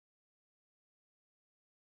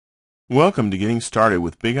Welcome to Getting Started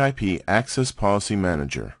with Big IP Access Policy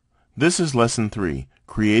Manager. This is Lesson 3,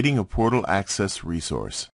 Creating a Portal Access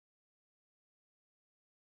Resource.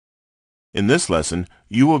 In this lesson,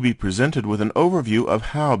 you will be presented with an overview of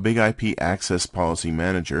how Big IP Access Policy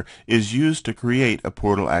Manager is used to create a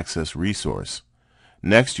portal access resource.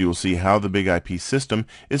 Next, you will see how the Big IP system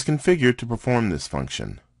is configured to perform this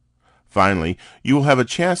function. Finally, you will have a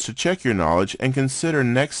chance to check your knowledge and consider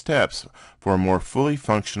next steps for a more fully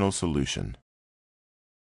functional solution.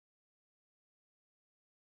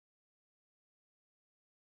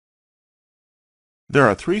 There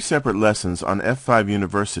are 3 separate lessons on F5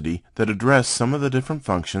 University that address some of the different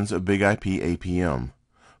functions of Big IP APM.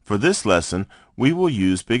 For this lesson, we will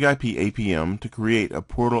use Big IP APM to create a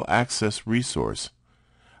portal access resource.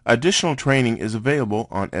 Additional training is available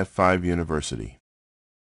on F5 University.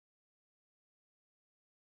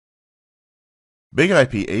 Big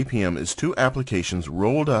IP APM is 2 applications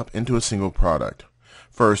rolled up into a single product.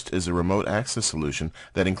 First is a remote access solution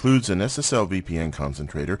that includes an SSL VPN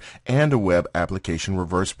concentrator and a web application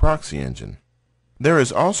reverse proxy engine. There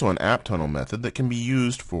is also an app tunnel method that can be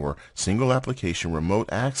used for single application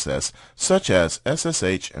remote access such as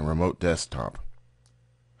SSH and remote desktop.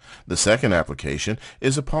 The second application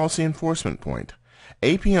is a policy enforcement point.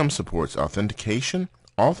 APM supports authentication,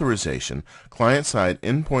 authorization, client-side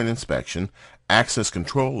endpoint inspection, access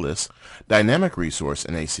control lists, dynamic resource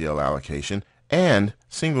and ACL allocation, and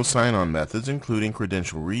single sign-on methods including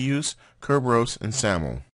credential reuse, Kerberos, and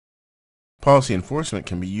SAML. Policy enforcement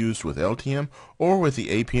can be used with LTM or with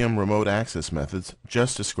the APM remote access methods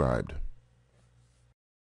just described.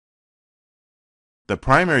 The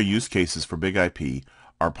primary use cases for Big IP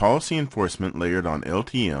are policy enforcement layered on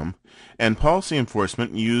LTM and policy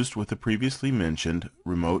enforcement used with the previously mentioned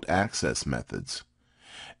remote access methods.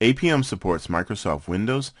 APM supports Microsoft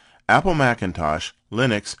Windows, Apple Macintosh,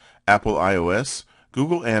 Linux, Apple iOS,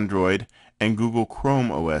 Google Android, and Google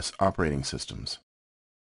Chrome OS operating systems.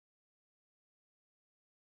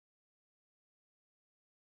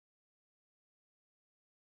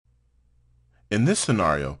 In this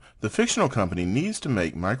scenario, the fictional company needs to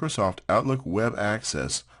make Microsoft Outlook Web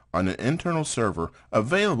Access on an internal server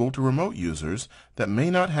available to remote users that may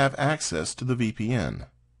not have access to the VPN.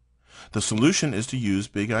 The solution is to use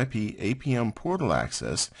Big IP APM portal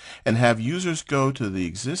access and have users go to the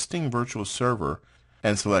existing virtual server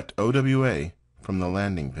and select OWA from the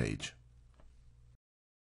landing page.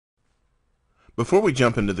 Before we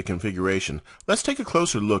jump into the configuration, let's take a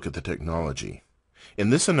closer look at the technology. In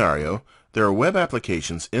this scenario, there are web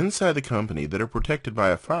applications inside the company that are protected by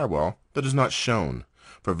a firewall that is not shown.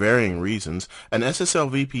 For varying reasons, an SSL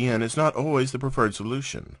VPN is not always the preferred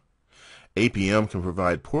solution. APM can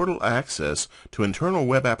provide portal access to internal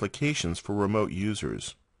web applications for remote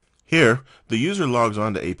users. Here, the user logs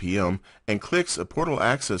on to APM and clicks a portal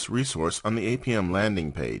access resource on the APM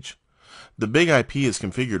landing page. The Big IP is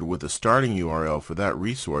configured with a starting URL for that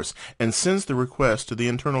resource and sends the request to the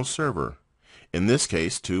internal server, in this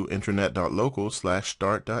case to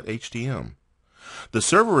intranet.local/start.htm. The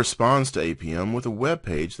server responds to APM with a web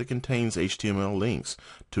page that contains HTML links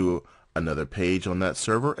to another page on that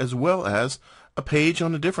server as well as a page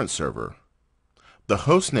on a different server. The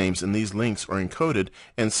host names in these links are encoded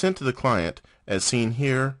and sent to the client as seen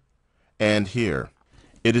here and here.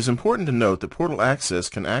 It is important to note that portal access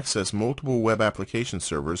can access multiple web application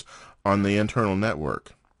servers on the internal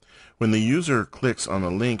network. When the user clicks on a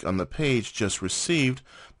link on the page just received,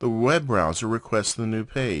 the web browser requests the new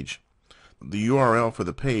page. The URL for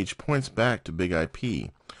the page points back to Big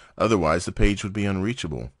IP. Otherwise, the page would be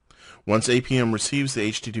unreachable. Once APM receives the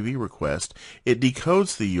HTTP request, it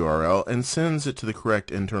decodes the URL and sends it to the correct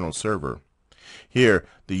internal server. Here,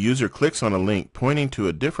 the user clicks on a link pointing to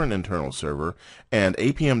a different internal server, and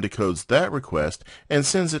APM decodes that request and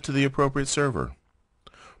sends it to the appropriate server.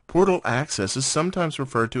 Portal access is sometimes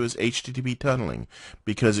referred to as HTTP tunneling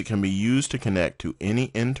because it can be used to connect to any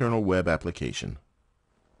internal web application.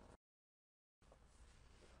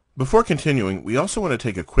 Before continuing, we also want to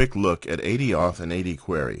take a quick look at ADAuth and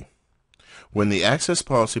ADQuery. When the access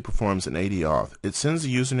policy performs an ADAuth, it sends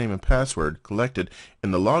the username and password collected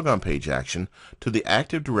in the logon page action to the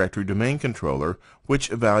Active Directory domain controller, which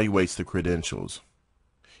evaluates the credentials.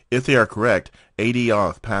 If they are correct,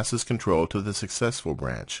 ADAuth passes control to the successful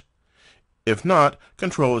branch. If not,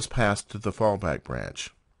 control is passed to the fallback branch.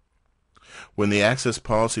 When the access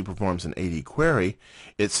policy performs an ADQuery,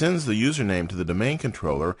 it sends the username to the domain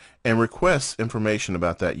controller and requests information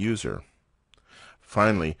about that user.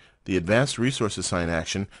 Finally, the Advanced Resource Assign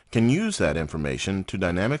action can use that information to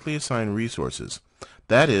dynamically assign resources.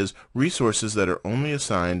 That is, resources that are only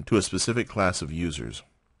assigned to a specific class of users.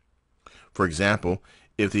 For example,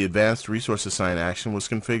 if the Advanced Resource Assign action was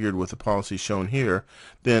configured with the policy shown here,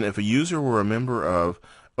 then if a user were a member of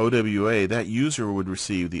OWA, that user would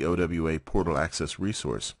receive the OWA Portal Access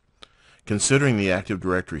resource. Considering the Active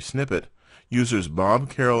Directory snippet, users Bob,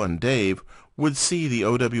 Carol, and Dave would see the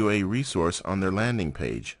OWA resource on their landing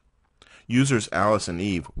page. Users Alice and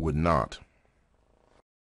Eve would not.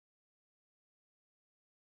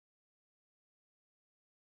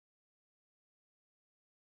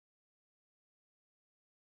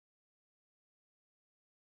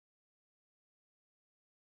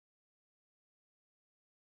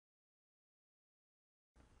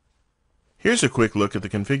 Here's a quick look at the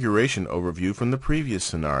configuration overview from the previous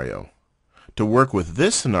scenario. To work with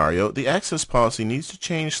this scenario, the access policy needs to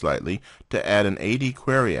change slightly to add an AD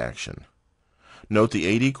query action. Note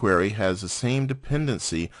the AD query has the same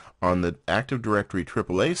dependency on the Active Directory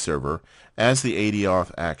AAA server as the AD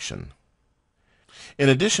auth action. In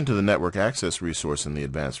addition to the network access resource in the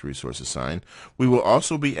Advanced Resource Assign, we will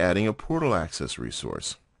also be adding a portal access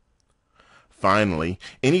resource. Finally,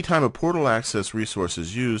 anytime a portal access resource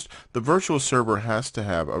is used, the virtual server has to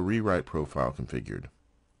have a rewrite profile configured.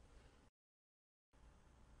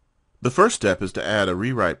 The first step is to add a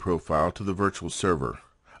rewrite profile to the virtual server.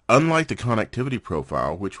 Unlike the connectivity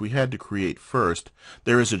profile, which we had to create first,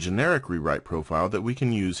 there is a generic rewrite profile that we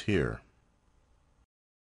can use here.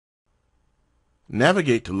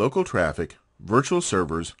 Navigate to Local Traffic, Virtual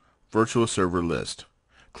Servers, Virtual Server List.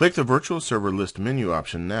 Click the Virtual Server List menu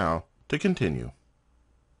option now to continue.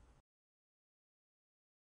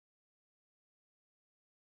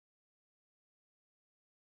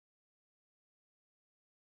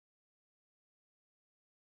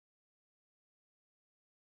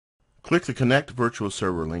 Click the Connect Virtual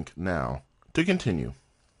Server link now to continue.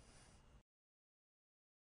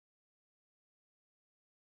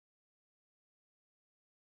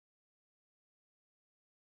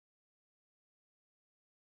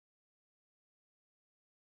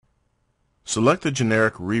 Select the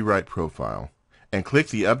generic rewrite profile and click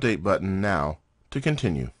the Update button now to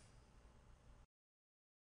continue.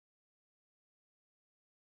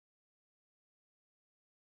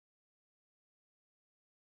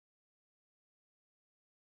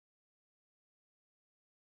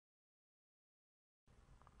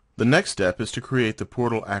 The next step is to create the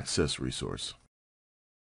Portal Access resource.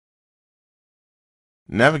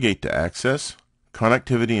 Navigate to Access,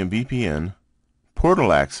 Connectivity and VPN,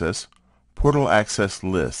 Portal Access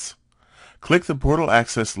Lists. Click the Portal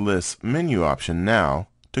Access Lists menu option now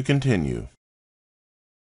to continue.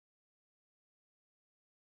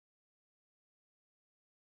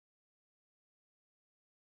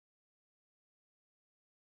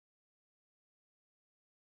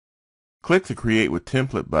 Click the Create with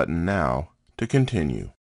Template button now to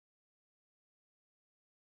continue.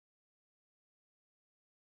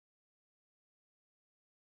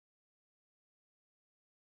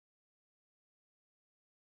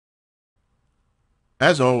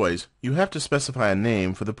 As always, you have to specify a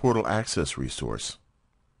name for the Portal Access resource.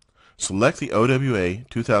 Select the OWA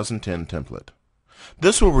 2010 template.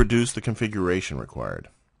 This will reduce the configuration required.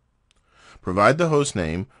 Provide the host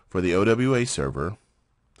name for the OWA server,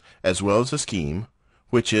 as well as a scheme,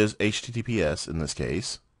 which is HTTPS in this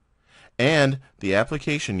case, and the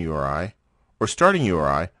application URI or starting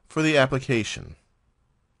URI for the application.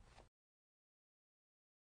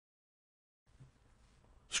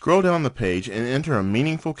 Scroll down the page and enter a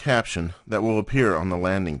meaningful caption that will appear on the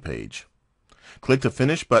landing page. Click the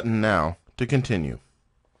Finish button now to continue.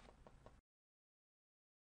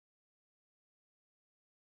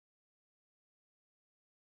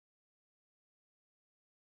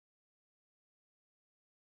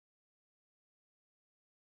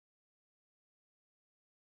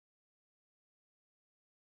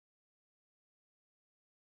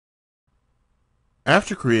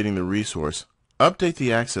 After creating the resource, update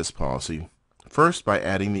the access policy, first by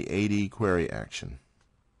adding the AD query action.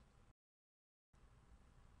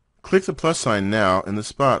 Click the plus sign now in the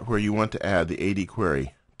spot where you want to add the AD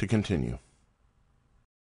query to continue.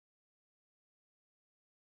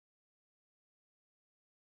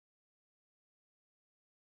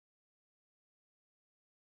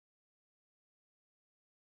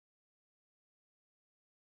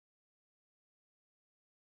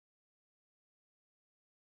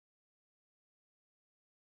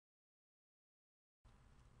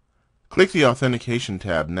 Click the Authentication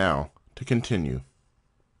tab now to continue.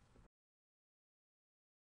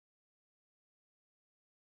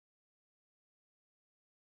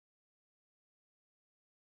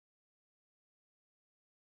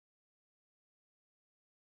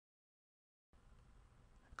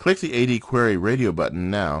 Click the AD Query radio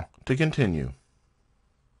button now to continue.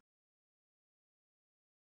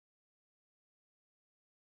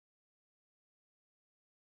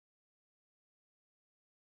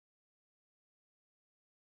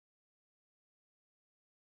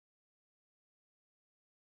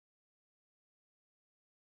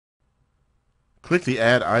 Click the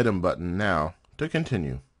Add Item button now to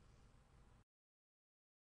continue.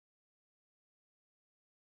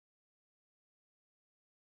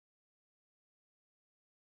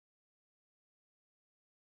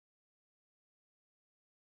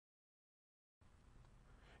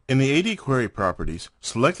 In the AD Query properties,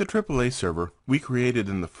 select the AAA server we created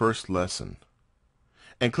in the first lesson,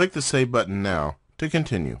 and click the Save button now to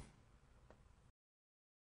continue.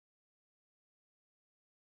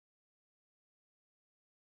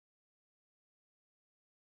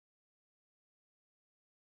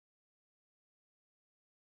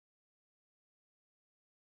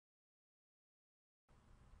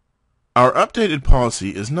 Our updated policy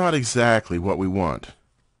is not exactly what we want.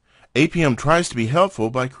 APM tries to be helpful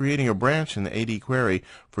by creating a branch in the AD query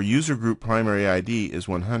for user group primary ID is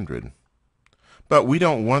 100. But we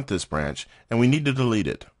don't want this branch, and we need to delete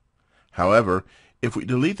it. However, if we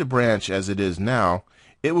delete the branch as it is now,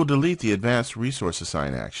 it will delete the advanced resource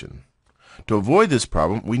assign action. To avoid this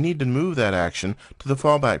problem, we need to move that action to the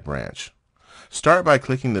fallback branch. Start by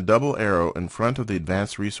clicking the double arrow in front of the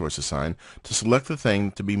advanced resource assign to select the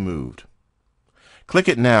thing to be moved. Click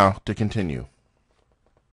it now to continue.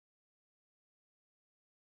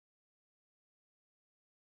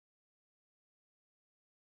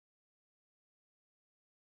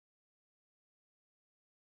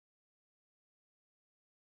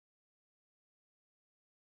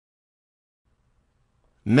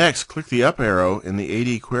 Next, click the up arrow in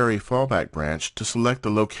the AD Query Fallback branch to select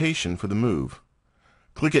the location for the move.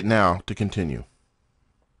 Click it now to continue.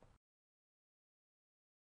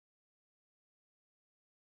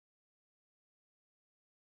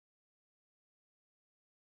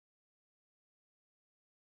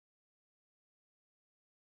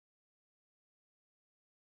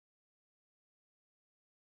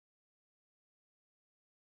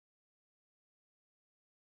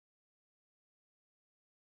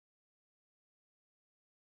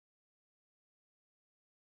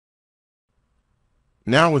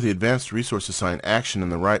 Now with the Advanced Resource Assign action in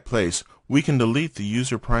the right place, we can delete the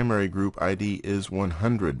User Primary Group ID is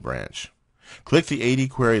 100 branch. Click the AD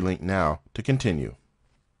Query link now to continue.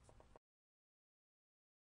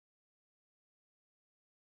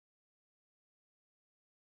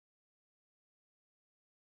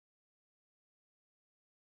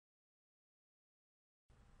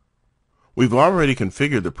 We've already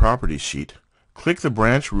configured the Properties sheet. Click the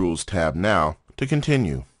Branch Rules tab now to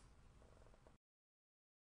continue.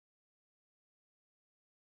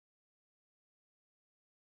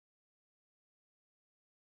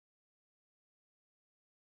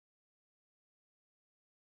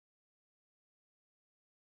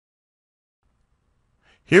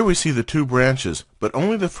 Here we see the two branches, but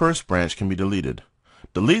only the first branch can be deleted.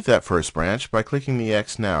 Delete that first branch by clicking the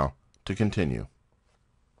X now to continue.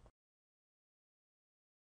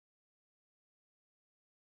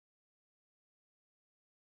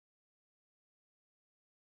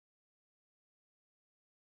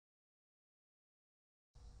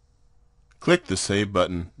 Click the Save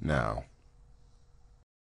button now.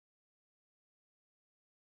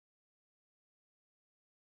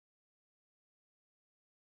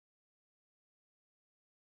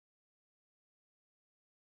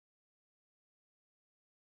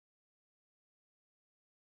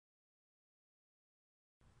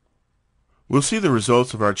 We'll see the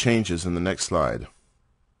results of our changes in the next slide.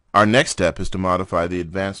 Our next step is to modify the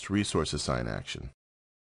Advanced Resource Assign action.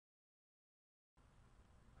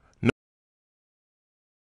 Note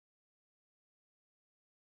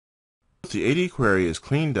the AD query is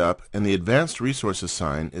cleaned up and the Advanced Resource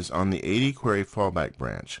Assign is on the AD query fallback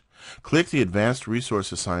branch. Click the Advanced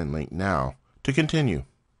Resource Assign link now to continue.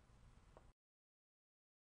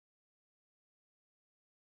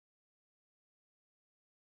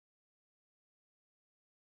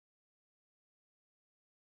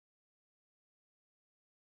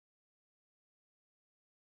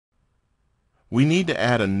 We need to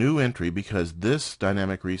add a new entry because this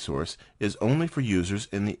dynamic resource is only for users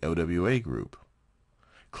in the OWA group.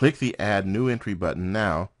 Click the Add New Entry button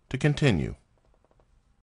now to continue.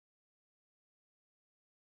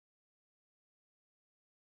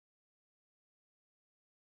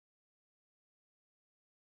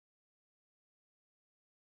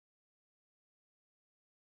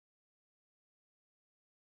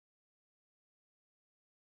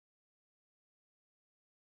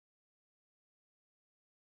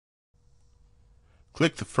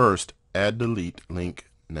 Click the first Add Delete link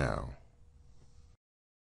now.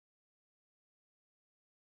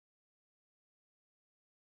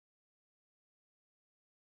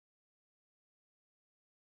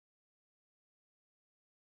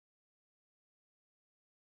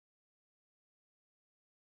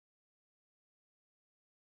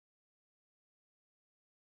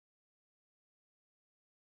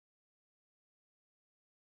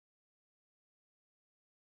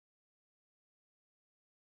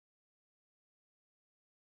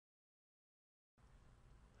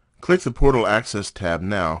 Click the Portal Access tab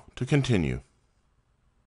now to continue.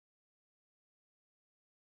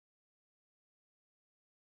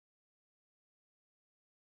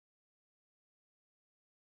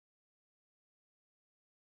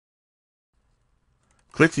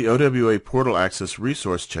 Click the OWA Portal Access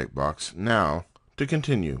Resource checkbox now to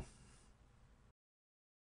continue.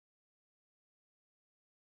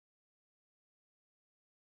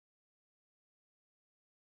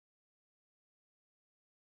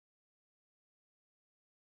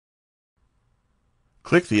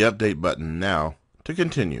 Click the Update button now to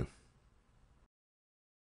continue.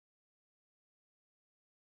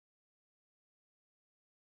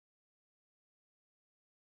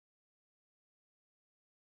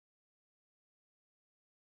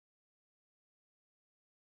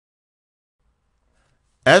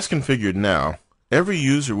 As configured now, every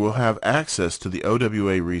user will have access to the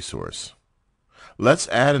OWA resource. Let's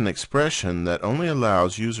add an expression that only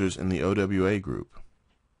allows users in the OWA group.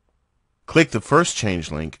 Click the first change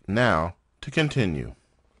link now to continue.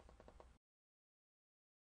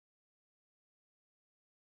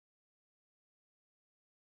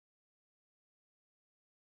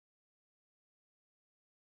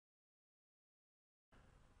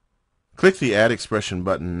 Click the Add Expression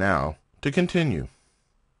button now to continue.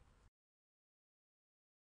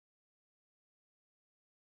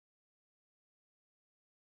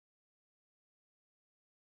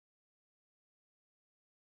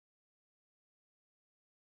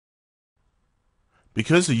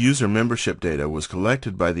 Because the user membership data was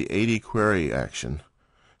collected by the AD query action,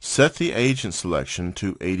 set the agent selection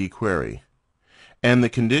to AD query and the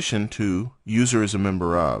condition to user is a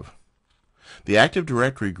member of. The Active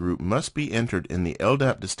Directory group must be entered in the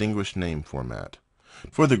LDAP distinguished name format.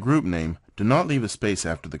 For the group name, do not leave a space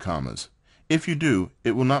after the commas. If you do,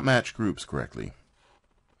 it will not match groups correctly.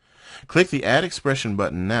 Click the Add Expression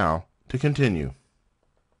button now to continue.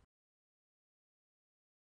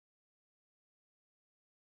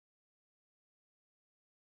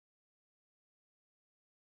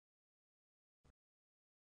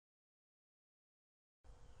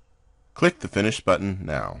 Click the Finish button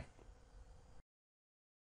now.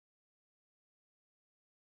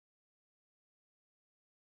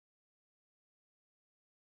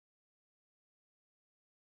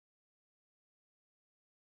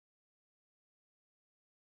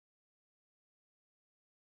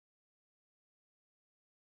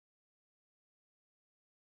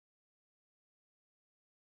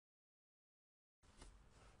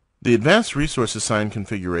 The Advanced Resource Assign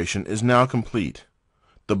configuration is now complete.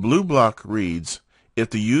 The blue block reads, if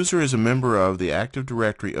the user is a member of the Active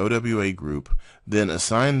Directory OWA group, then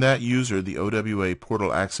assign that user the OWA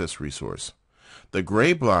Portal Access resource. The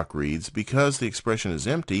gray block reads, because the expression is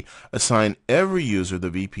empty, assign every user the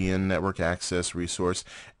VPN network access resource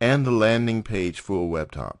and the landing page full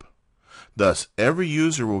webtop. Thus, every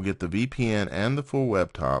user will get the VPN and the full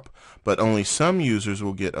webtop, but only some users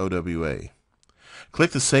will get OWA.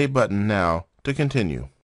 Click the Save button now to continue.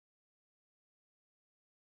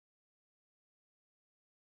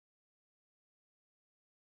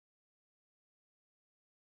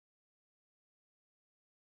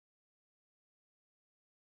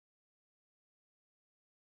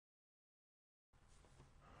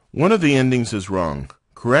 One of the endings is wrong.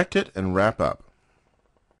 Correct it and wrap up.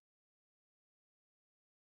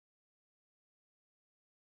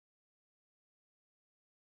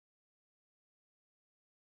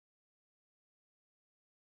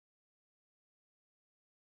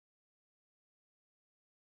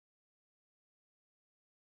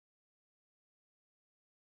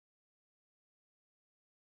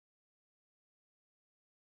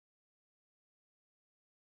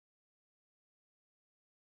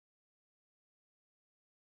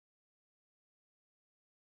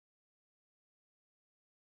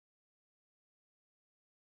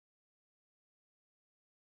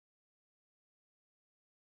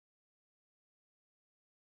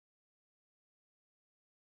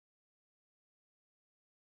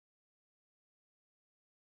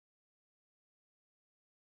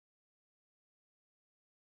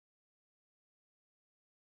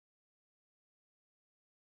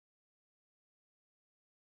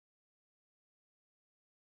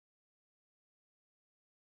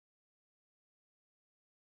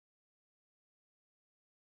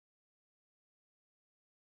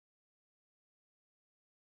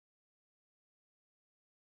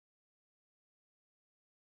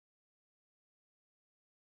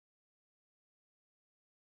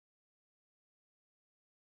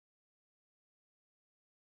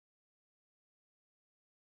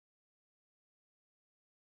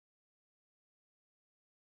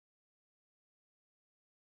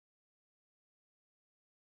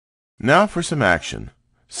 Now for some action.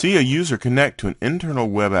 See a user connect to an internal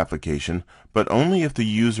web application, but only if the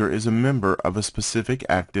user is a member of a specific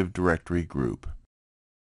Active Directory group.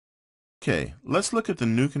 Okay, let's look at the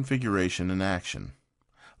new configuration in action.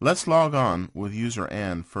 Let's log on with user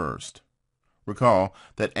Ann first. Recall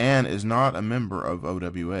that Ann is not a member of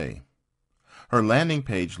OWA. Her landing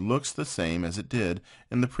page looks the same as it did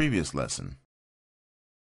in the previous lesson.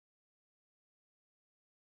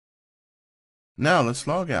 Now let's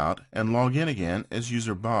log out and log in again as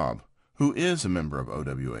user Bob, who is a member of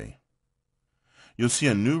OWA. You'll see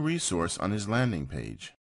a new resource on his landing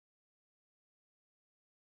page.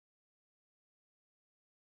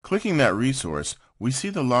 Clicking that resource, we see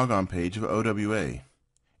the logon page of OWA.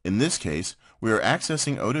 In this case, we are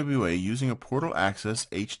accessing OWA using a Portal Access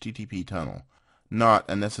HTTP tunnel, not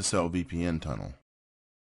an SSL VPN tunnel.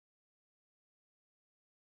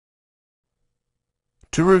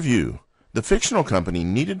 To review, the fictional company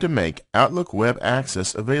needed to make Outlook Web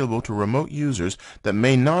Access available to remote users that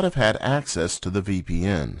may not have had access to the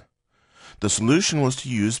VPN. The solution was to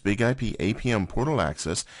use BIG-IP APM Portal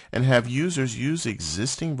Access and have users use the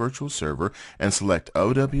existing virtual server and select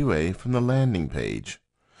OWA from the landing page.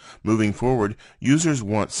 Moving forward, users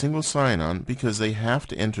want single sign-on because they have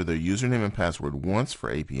to enter their username and password once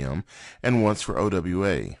for APM and once for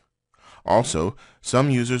OWA. Also, some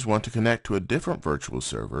users want to connect to a different virtual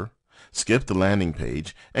server, skip the landing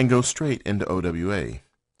page, and go straight into OWA.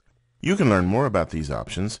 You can learn more about these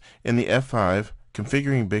options in the F5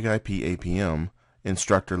 Configuring BIG-IP APM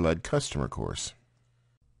Instructor-Led Customer course.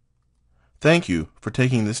 Thank you for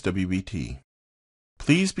taking this WBT.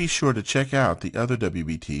 Please be sure to check out the other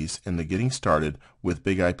WBTs in the Getting Started with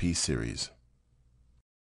BIG-IP series.